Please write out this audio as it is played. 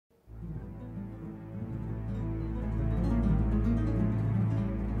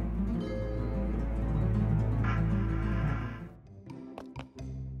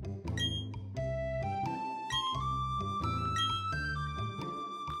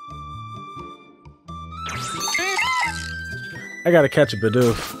I gotta catch a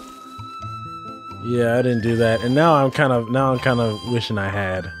Bidoof. Yeah, I didn't do that, and now I'm kind of wishing I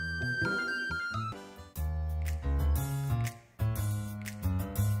had.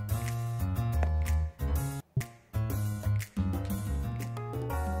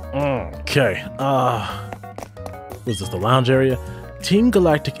 Okay. Was this the lounge area? Team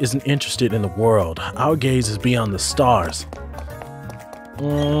Galactic isn't interested in the world. Our gaze is beyond the stars.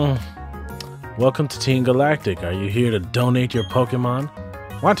 Welcome to Team Galactic. Are you here to donate your Pokemon?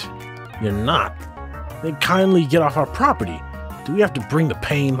 What? You're not. Then kindly get off our property. Do we have to bring the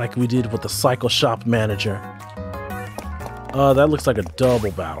pain like we did with the Cycle Shop manager? That looks like a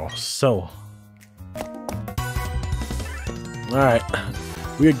double battle. So. Alright.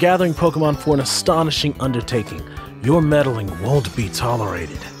 We are gathering Pokemon for an astonishing undertaking. Your meddling won't be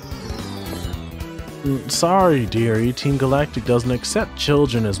tolerated. Sorry, dearie. Team Galactic doesn't accept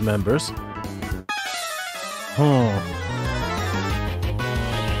children as members.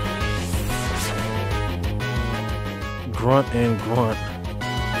 Grunt and grunt.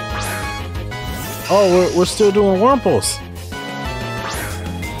 Oh, we're still doing Wurmples.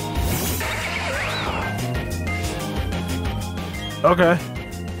 Okay.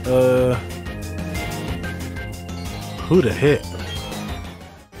 Who to hit?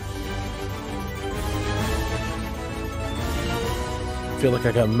 Feel like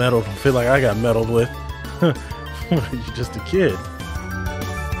I got meddled. Feel like I got meddled with. You're just a kid.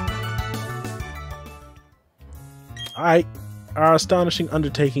 Alright. Our astonishing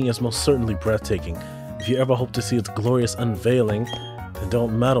undertaking is most certainly breathtaking. If you ever hope to see its glorious unveiling, then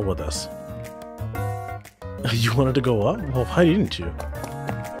don't meddle with us. You wanted to go up? Well, why didn't you?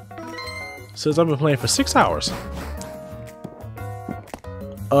 Says I've been playing for 6 hours.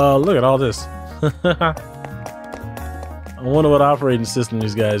 Look at all this. I wonder what operating system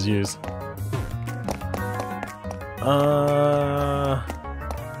these guys use.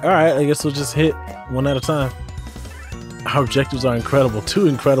 Alright, I guess we'll just hit one at a time. Our objectives are incredible, too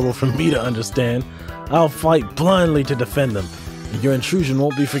incredible for me to understand. I'll fight blindly to defend them, and your intrusion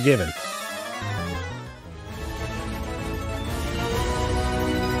won't be forgiven.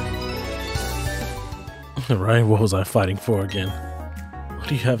 Right, what was I fighting for again? What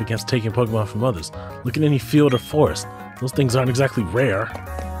do you have against taking Pokemon from others? Look at any field or forest. Those things aren't exactly rare.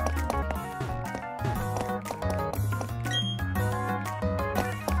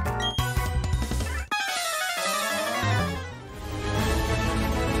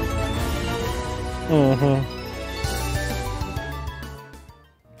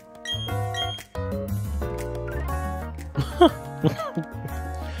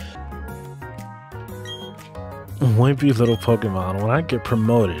 Wimpy little Pokemon, when I get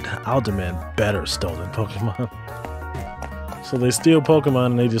promoted, I'll demand better stolen Pokemon. So they steal Pokemon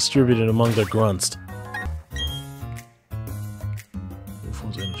and they distribute it among their grunts.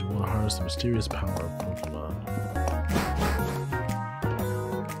 Force energy want to harness the mysterious power of Pokemon.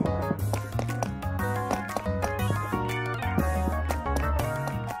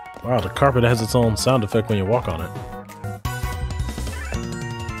 Wow, the carpet has its own sound effect when you walk on it.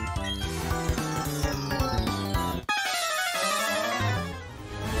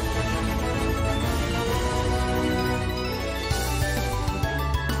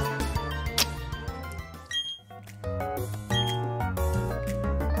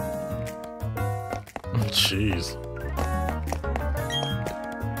 Jeez.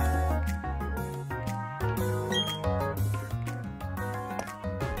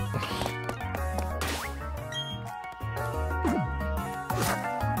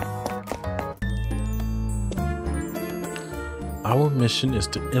 Our mission is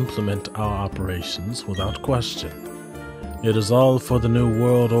to implement our operations without question. It is all for the new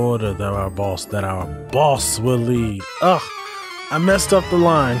world order that our boss will lead. Ugh, I messed up the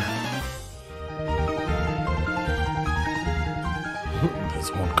line.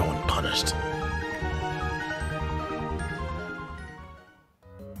 This won't go unpunished.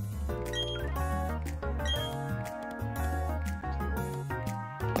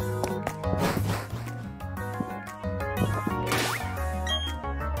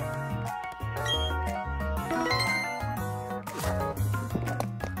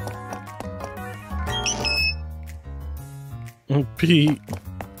 Pete.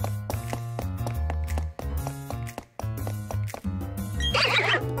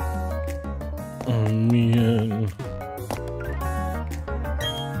 Oh man.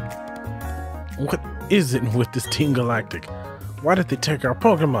 What is it with this Team Galactic? Why did they take our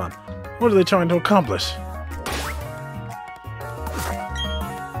Pokemon? What are they trying to accomplish?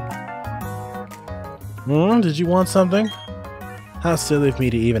 Did you want something? How silly of me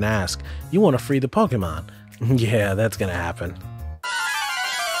to even ask. You want to free the Pokemon. Yeah, that's gonna happen.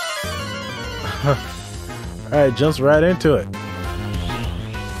 Alright, jumps right into it.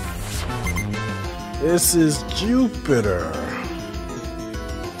 This is Jupiter.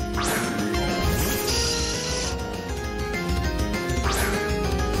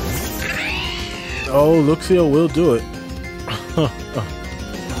 Oh, Luxio will do it.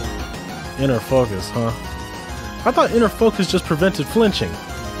 Inner focus, huh? I thought inner focus just prevented flinching.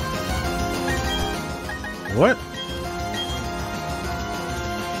 What?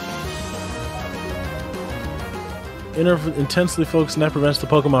 Inner intensely focused and that prevents the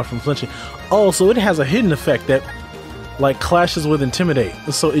Pokemon from flinching. Oh, so it has a hidden effect that like clashes with intimidate,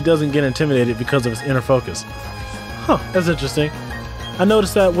 so it doesn't get intimidated because of its inner focus. Huh, that's interesting. I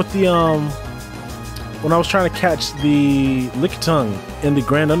noticed that with the when I was trying to catch the Lickitung in the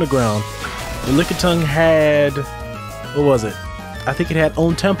Grand Underground, the Lickitung had, what was it? I think it had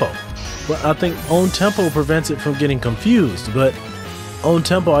own tempo. But I think own tempo prevents it from getting confused, but own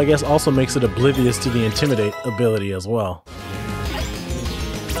tempo I guess also makes it oblivious to the intimidate ability as well.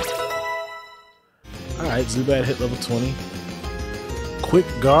 Alright, Zubat hit level 20. Quick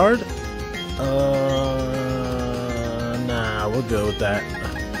guard? Nah, we're good with that.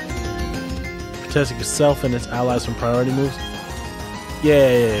 Protecting yourself and its allies from priority moves.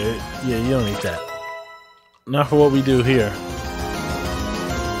 Yeah, you don't need that. Not for what we do here.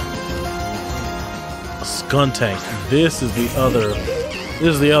 Skuntank. This is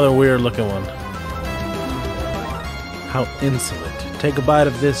the other weird looking one. How insolent. Take a bite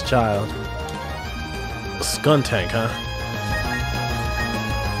of this, child. Skuntank, huh?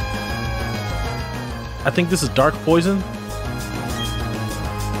 I think this is dark poison.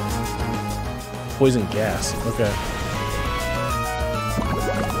 Poison gas. Okay.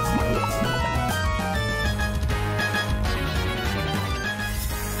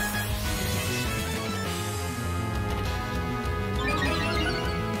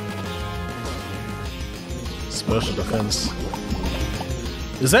 Special defense.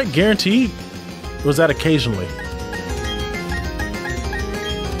 Is that guaranteed? Or is that occasionally?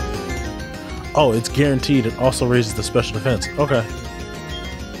 Oh, it's guaranteed. It also raises the special defense. Okay.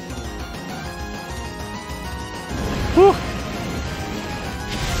 Whew.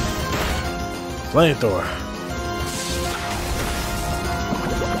 Flamethrower.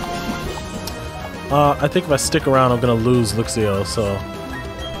 I think if I stick around, I'm gonna lose Luxio, so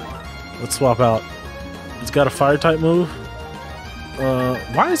let's swap out. It's got a fire type move.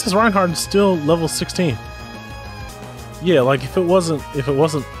 Why is this Reinhardt still level 16? Yeah, like if it wasn't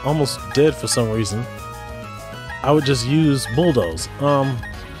almost dead for some reason, I would just use Bulldoze.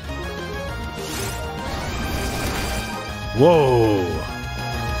 Whoa.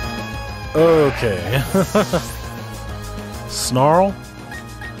 Okay. Snarl?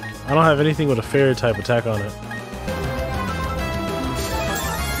 I don't have anything with a fairy type attack on it.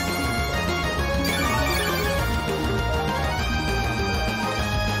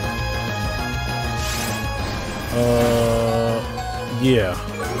 Yeah.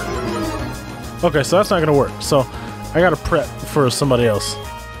 Okay, so that's not gonna work. So I gotta prep for somebody else.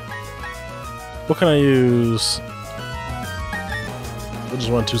 What can I use? We'll just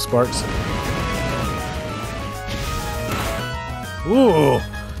run 2 sparks. Ooh,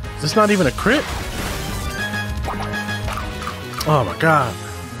 is this not even a crit? Oh my god.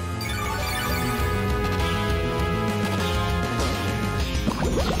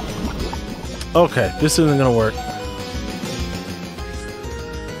 Okay, this isn't gonna work.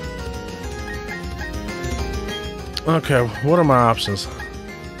 Okay, what are my options?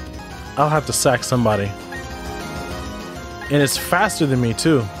 I'll have to sack somebody. And it's faster than me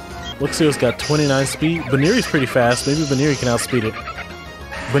too. Luxio's got 29 speed. Baneri's pretty fast. Maybe Baneri can outspeed it.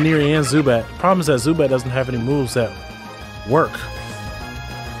 Baneri and Zubat. The problem is that Zubat doesn't have any moves that work.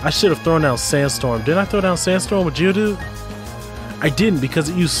 I should have thrown down Sandstorm. Didn't I throw down Sandstorm with Geodude? I didn't because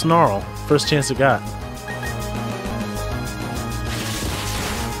it used Snarl. First chance it got.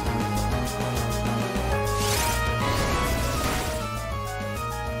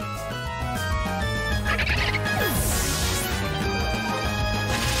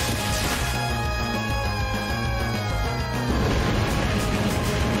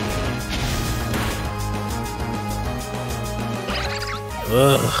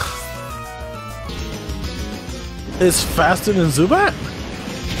 Ugh. It's faster than Zubat?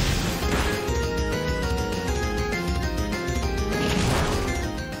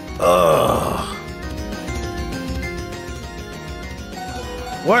 Ugh.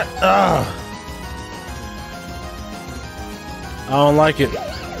 What? Ugh. I don't like it.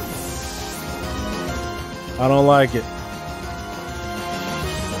 I don't like it.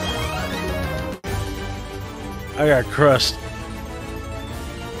 I got crushed.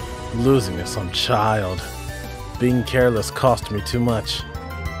 Losing to some child. Being careless cost me too much.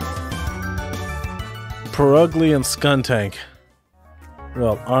 Perugly and Skuntank.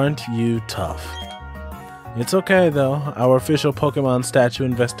 Well, aren't you tough? It's okay though, our official Pokemon statue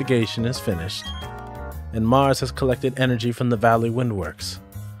investigation is finished. And Mars has collected energy from the Valley Windworks.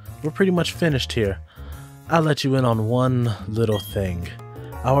 We're pretty much finished here. I'll let you in on one little thing.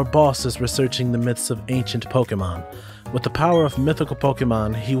 Our boss is researching the myths of ancient Pokemon. With the power of mythical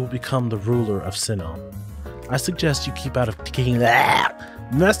Pokemon, he will become the ruler of Sinnoh. I suggest you keep out of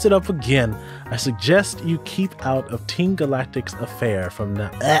messed it up again. I suggest you keep out of Team Galactic's affairs from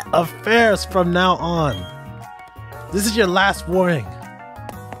now on. This is your last warning.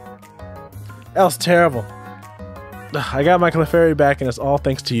 That was terrible. I got my Clefairy back and it's all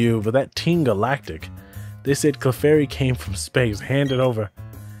thanks to you, but that Team Galactic, they said Clefairy came from space, hand it over.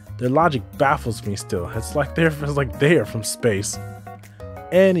 Their logic baffles me still. It's like they're from space.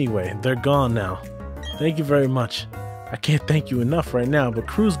 Anyway, they're gone now. Thank you very much. I can't thank you enough right now, but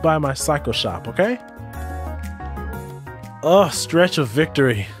cruise by my Psycho Shop, okay? Oh, stretch of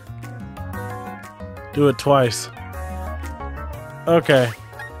victory. Do it twice. Okay.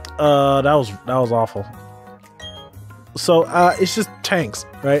 That was awful. So, it's just tanks,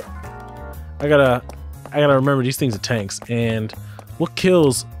 right? I gotta remember these things are tanks. And what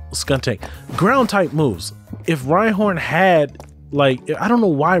kills Skuntank? Ground type moves. If Rhyhorn had, like, I don't know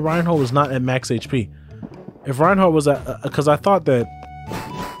why Rhyhorn was not at max HP. If Reinhardt was at, because I thought that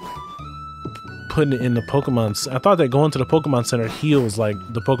putting it in the Pokemon, I thought that going to the Pokemon Center heals like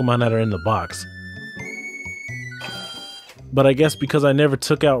the Pokemon that are in the box. But I guess because I never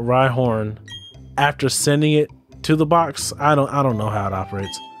took out Rhyhorn after sending it to the box, I don't know how it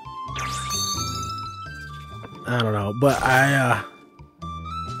operates. I don't know, but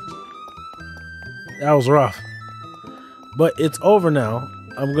that was rough. But it's over now.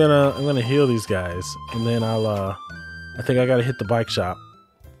 I'm gonna heal these guys, and then I think I gotta hit the bike shop.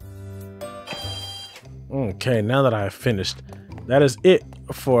 Okay, now that I have finished, that is it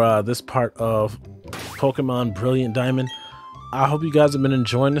for this part of Pokemon Brilliant Diamond. I hope you guys have been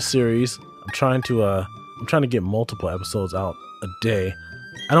enjoying the series. I'm trying to get multiple episodes out a day.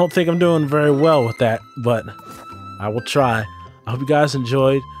 I don't think I'm doing very well with that, but I will try. I hope you guys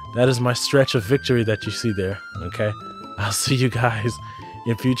enjoyed. That is my stretch of victory that you see there. Okay, I'll see you guys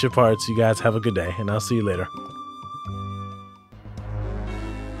in future parts. You guys have a good day, and I'll see you later.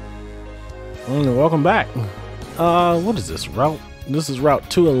 Welcome back. What is this route? This is Route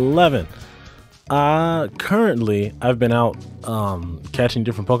 211. Currently, I've been out catching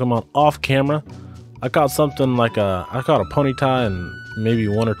different Pokemon off camera. I caught something like I caught a Ponyta and maybe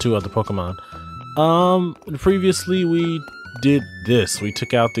one or two other Pokemon. Previously we did this. We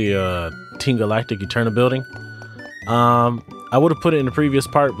took out the Team Galactic Eterna building. I would have put it in the previous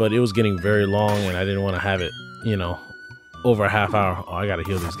part, but it was getting very long and I didn't want to have it, you know, over a half hour. Oh, I gotta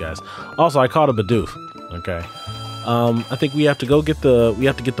heal these guys. Also, I caught a Bidoof. Okay. I think we have to go get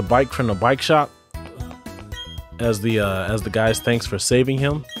the bike from the bike shop as the guy's thanks for saving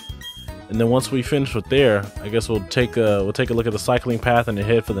him. And then once we finish with there, I guess we'll take a look at the cycling path and then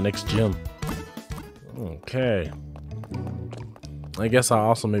head for the next gym. Okay. I guess I'll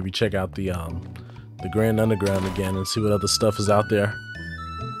also maybe check out the Grand Underground again and see what other stuff is out there.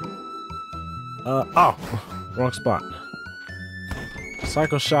 Oh, wrong spot.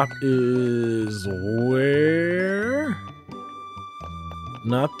 Psycho Shop is where?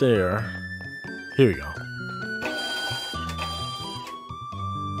 Not there. Here we go.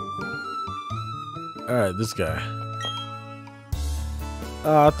 Alright, this guy.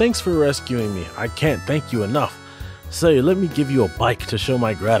 Thanks for rescuing me. I can't thank you enough. Say, let me give you a bike to show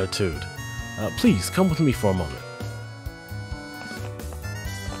my gratitude. Please, come with me for a moment.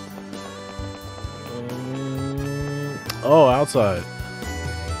 Oh, outside.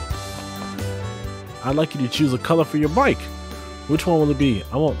 I'd like you to choose a color for your bike. Which one will it be?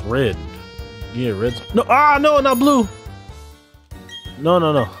 I want red. Yeah, red. No, no, not blue. No.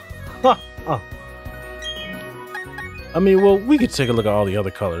 Ha, oh. I mean, well, we could take a look at all the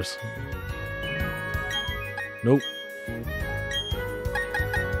other colors. Nope.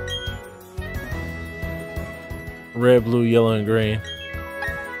 Red, blue, yellow, and green.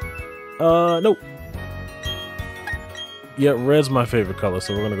 Nope. Yeah, red's my favorite color,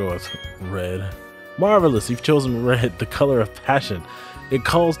 so we're gonna go with red. Marvelous, you've chosen red, the color of passion. It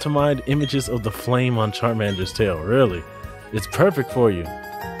calls to mind images of the flame on Charmander's tail. Really? It's perfect for you.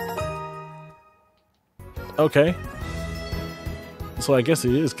 Okay. So I guess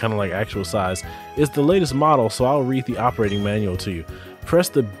it is kind of like actual size. It's the latest model, so I'll read the operating manual to you. Press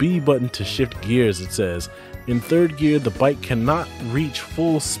the B button to shift gears, it says. In third gear, the bike cannot reach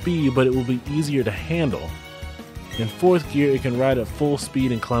full speed, but it will be easier to handle. In fourth gear, it can ride at full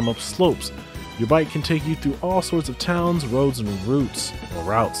speed and climb up slopes. Your bike can take you through all sorts of towns, roads, and routes.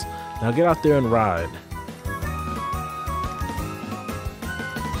 Now get out there and ride.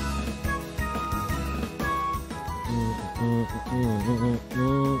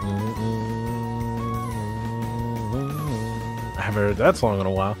 I haven't heard that song in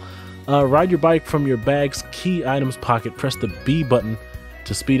a while. Ride your bike from your bag's key items pocket. Press the B button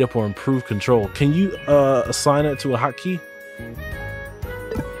to speed up or improve control. Can you assign it to a hotkey?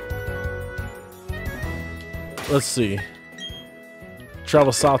 Let's see.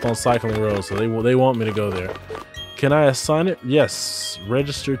 Travel south on cycling roads, so they want me to go there. Can I assign it? Yes.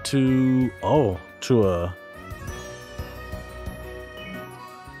 Register to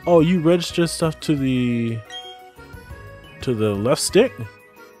you register stuff to the left stick?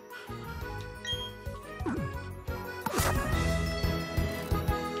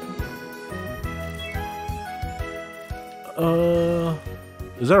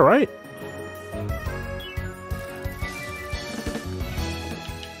 Is that right?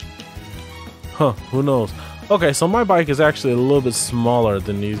 Huh, who knows? Okay, so my bike is actually a little bit smaller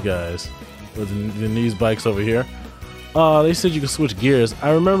than these guys, or than these bikes over here. They said you could switch gears. I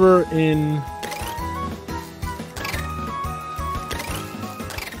remember in...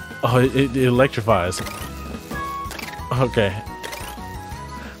 Oh, it electrifies. Okay.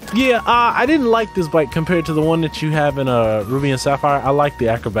 Yeah, I didn't like this bike compared to the one that you have in Ruby and Sapphire. I like the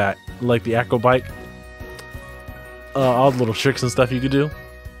Acrobat, like the Acro bike. All the little tricks and stuff you could do.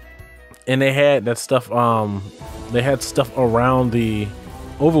 And they had that stuff, they had stuff around the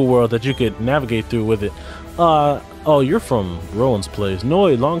overworld that you could navigate through with it. Oh, you're from Rowan's place.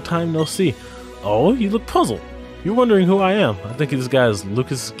 Noi, long time no see. Oh, you look puzzled. You're wondering who I am. I think this guy is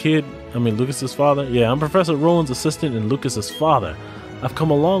Lucas's father. Yeah, I'm Professor Rowan's assistant and Lucas's father. I've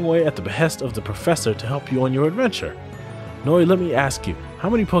come a long way at the behest of the professor to help you on your adventure. Noi, let me ask you, how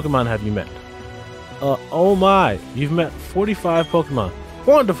many Pokemon have you met? Oh my, you've met 45 Pokemon.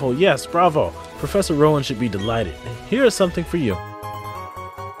 Wonderful, yes, bravo. Professor Rowan should be delighted. Here is something for you.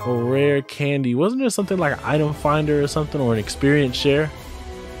 A rare candy. Wasn't there something like an item finder or something, or an experience share?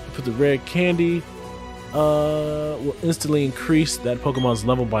 Put the rare candy, will instantly increase that Pokemon's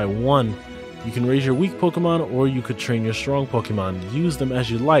level by 1. You can raise your weak Pokemon, or you could train your strong Pokemon. Use them as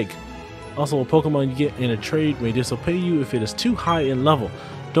you like. Also, a Pokemon you get in a trade may disobey you if it is too high in level.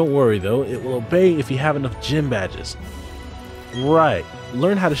 Don't worry though, it will obey if you have enough gym badges. Right.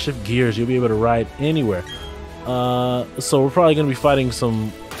 Learn how to shift gears. You'll be able to ride anywhere. So we're probably going to be fighting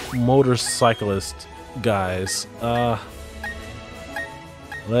some motorcyclist guys.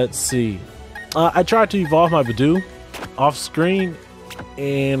 Let's see. I tried to evolve my Badoo off screen,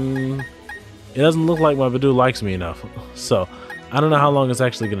 and it doesn't look like my Badoo likes me enough. So I don't know how long it's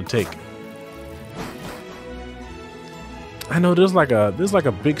actually going to take. I know there's like a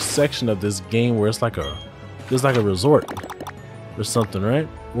big section of this game where it's like there's like a resort or something, right?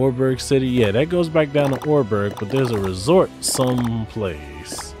 Warburg City. Yeah, that goes back down to Warburg, but there's a resort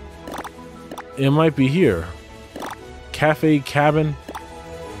someplace. It might be here. Cafe Cabin.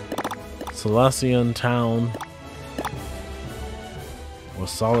 Solaceon Town. Or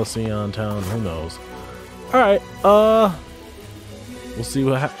Solaceon Town, who knows. Alright, we'll see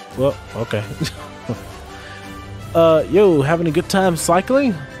what well, okay. Yo, having a good time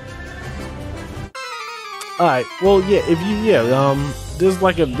cycling? Alright, well, yeah, if you,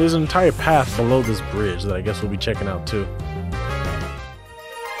 there's an entire path below this bridge that I guess we'll be checking out too.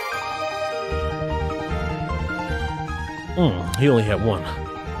 He only had one.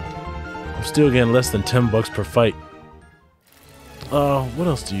 I'm still getting less than $10 per fight. What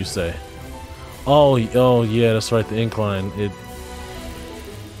else do you say? Oh yeah, that's right, the incline.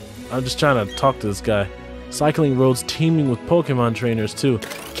 I'm just trying to talk to this guy. Cycling roads teeming with Pokemon trainers too.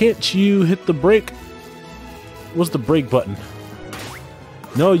 Can't you hit the brake? What's the brake button?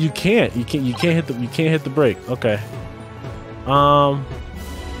 No, you can't. You can't hit the brake. Okay.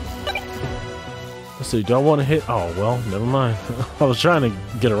 Let's see. Do I want to hit? Oh well, never mind. I was trying to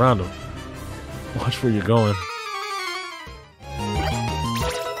get around him. Watch where you're going.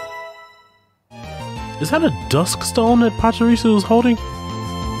 Is that a dusk stone that Pachirisu is holding?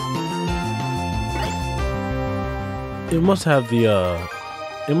 It must have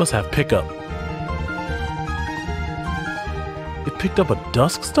it must have pickup. It picked up a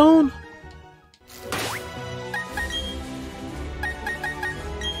dusk stone?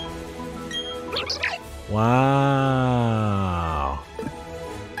 Wow.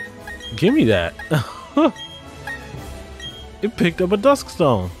 Give me that. It picked up a dusk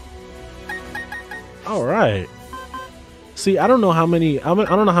stone. All right. See, I don't know how many. I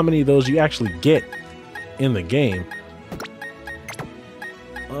don't know how many of those you actually get in the game.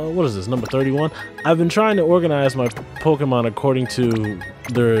 What is this? Number 31. I've been trying to organize my Pokemon according to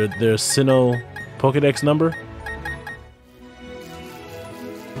their Sinnoh Pokedex number.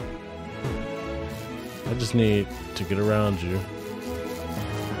 I just need to get around you.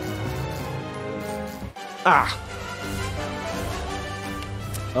 Ah!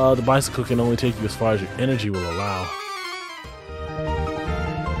 The bicycle can only take you as far as your energy will allow.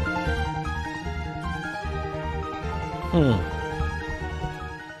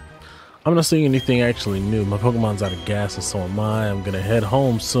 I'm not seeing anything actually new. My Pokemon's out of gas and so am I. I'm gonna head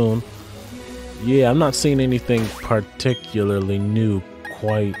home soon. Yeah, I'm not seeing anything particularly new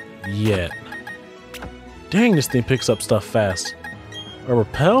quite yet. Dang, this thing picks up stuff fast. A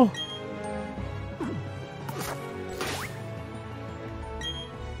repel?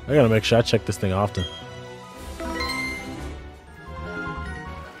 I gotta make sure I check this thing often.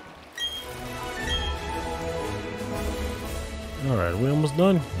 Alright, we almost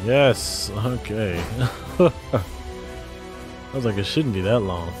done? Yes, okay. I was like, it shouldn't be that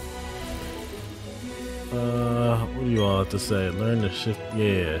long. What do you all have to say? Learn to shift,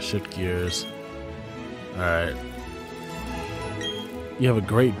 yeah, shift gears. Alright. You have a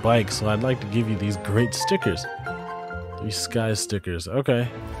great bike, so I'd like to give you these great stickers. These sky stickers, okay.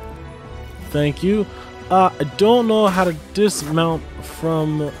 Thank you. I don't know how to dismount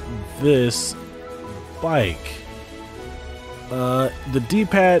from this bike. The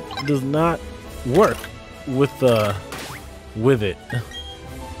D-pad does not work with it.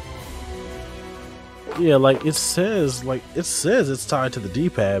 Yeah, like it says it's tied to the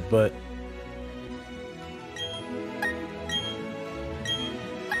D-pad, but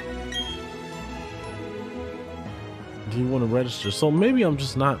do you want to register? So maybe I'm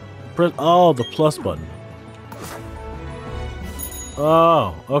just not press. Oh, the plus button.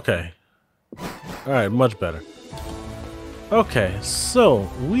 Oh, okay. All right, much better. Okay, so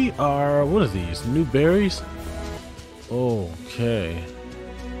we are. What are these? New berries? Okay.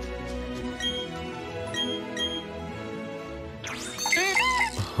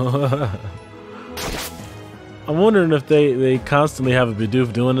 I'm wondering if they constantly have a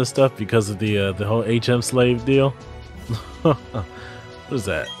Bidoof doing this stuff because of the whole HM slave deal. What is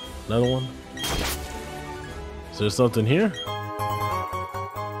that? Another one? Is there something here?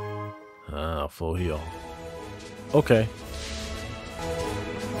 Ah, full heal. Okay.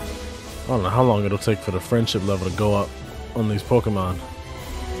 I don't know how long it'll take for the friendship level to go up on these Pokemon.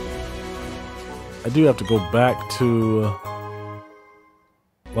 I do have to go back to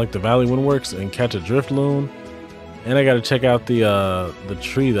like the Valley Windworks and catch a Drifloon, and I gotta check out the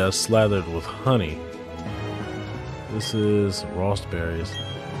tree that's slathered with honey. This is Rostberries.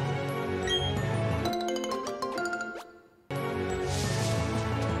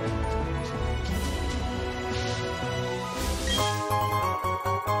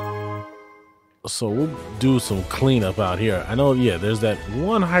 So we'll do some cleanup out here. I know, yeah, there's that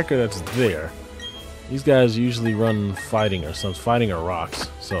one hiker that's there. These guys usually run fighting or something, fighting or rocks.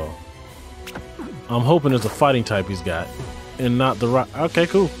 So I'm hoping it's a fighting type he's got, and not the rock. Okay,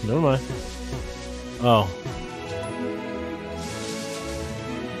 cool. Never mind. Oh.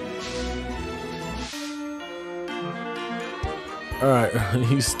 All right,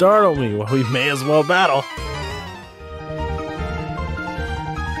 he startled me. Well, we may as well battle.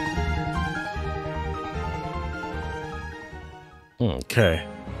 Okay.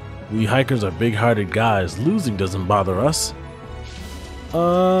 We hikers are big-hearted guys. Losing doesn't bother us.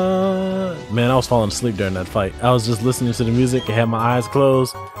 Man, I was falling asleep during that fight. I was just listening to the music. I had my eyes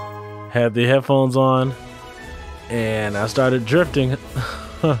closed, had the headphones on, and I started drifting.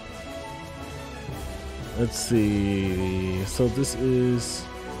 Let's see. So this is...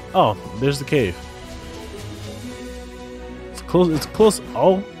 Oh, there's the cave. It's close. It's close.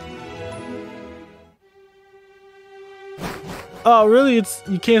 Oh. Oh, really? It's...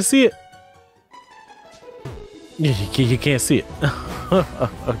 You can't see it. You can't see it.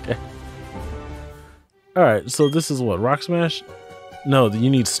 Okay. Alright, so this is what? Rock Smash? No, you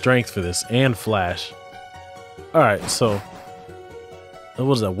need Strength for this, and Flash. Alright, so...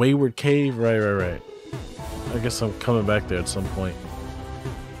 What is that? Wayward Cave? Right. I guess I'm coming back there at some point.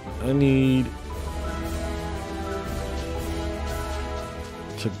 I need...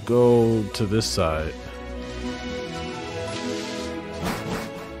 to go to this side.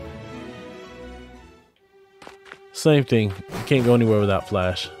 Same thing. You can't go anywhere without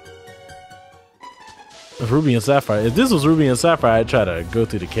Flash. Ruby and Sapphire. If this was Ruby and Sapphire, I'd try to go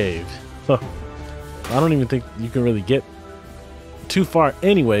through the cave. I don't even think you can really get too far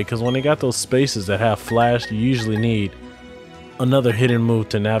anyway, because when they got those spaces that have flash, you usually need another hidden move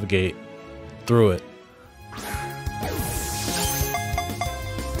to navigate through it.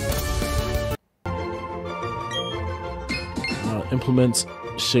 Implements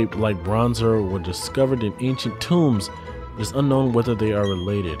shaped like bronzer were discovered in ancient tombs. It is unknown whether they are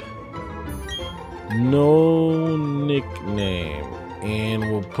related. No nickname.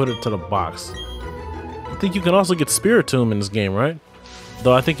 And we'll put it to the box. I think you can also get Spiritomb in this game, right?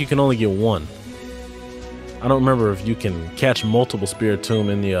 Though I think you can only get one. I don't remember if you can catch multiple Spiritomb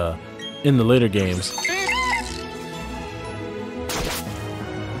in the later games.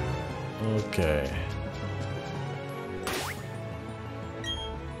 Okay.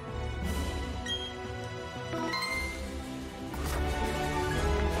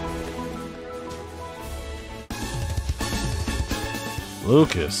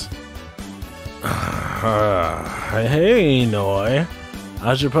 Lucas. Hey, Noi.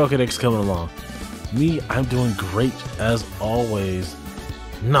 How's your Pokédex coming along? Me, I'm doing great as always.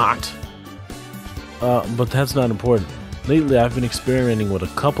 Not. But that's not important. Lately, I've been experimenting with a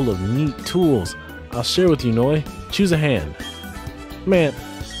couple of neat tools. I'll share with you, Noi. Choose a hand. Man.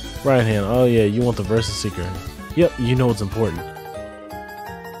 Right hand. Oh yeah, you want the Versus Seeker. Yep, you know what's important.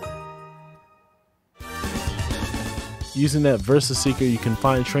 Using that Versus Seeker, you can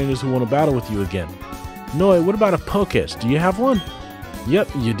find trainers who want to battle with you again. Noi, what about a Pokédex? Do you have one? Yep,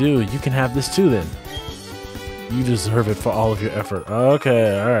 you do. You can have this too then. You deserve it for all of your effort.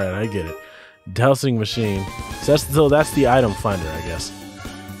 Okay, alright, I get it. Dowsing Machine. So that's the item finder, I guess.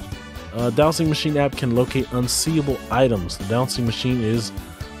 Dowsing Machine app can locate unseeable items. The Dowsing Machine is,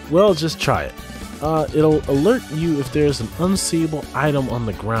 well, just try it. It'll alert you if there's an unseeable item on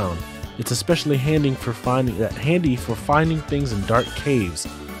the ground. It's especially handy for finding things in dark caves.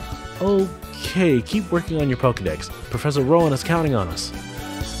 Okay, keep working on your Pokédex. Professor Rowan is counting on us.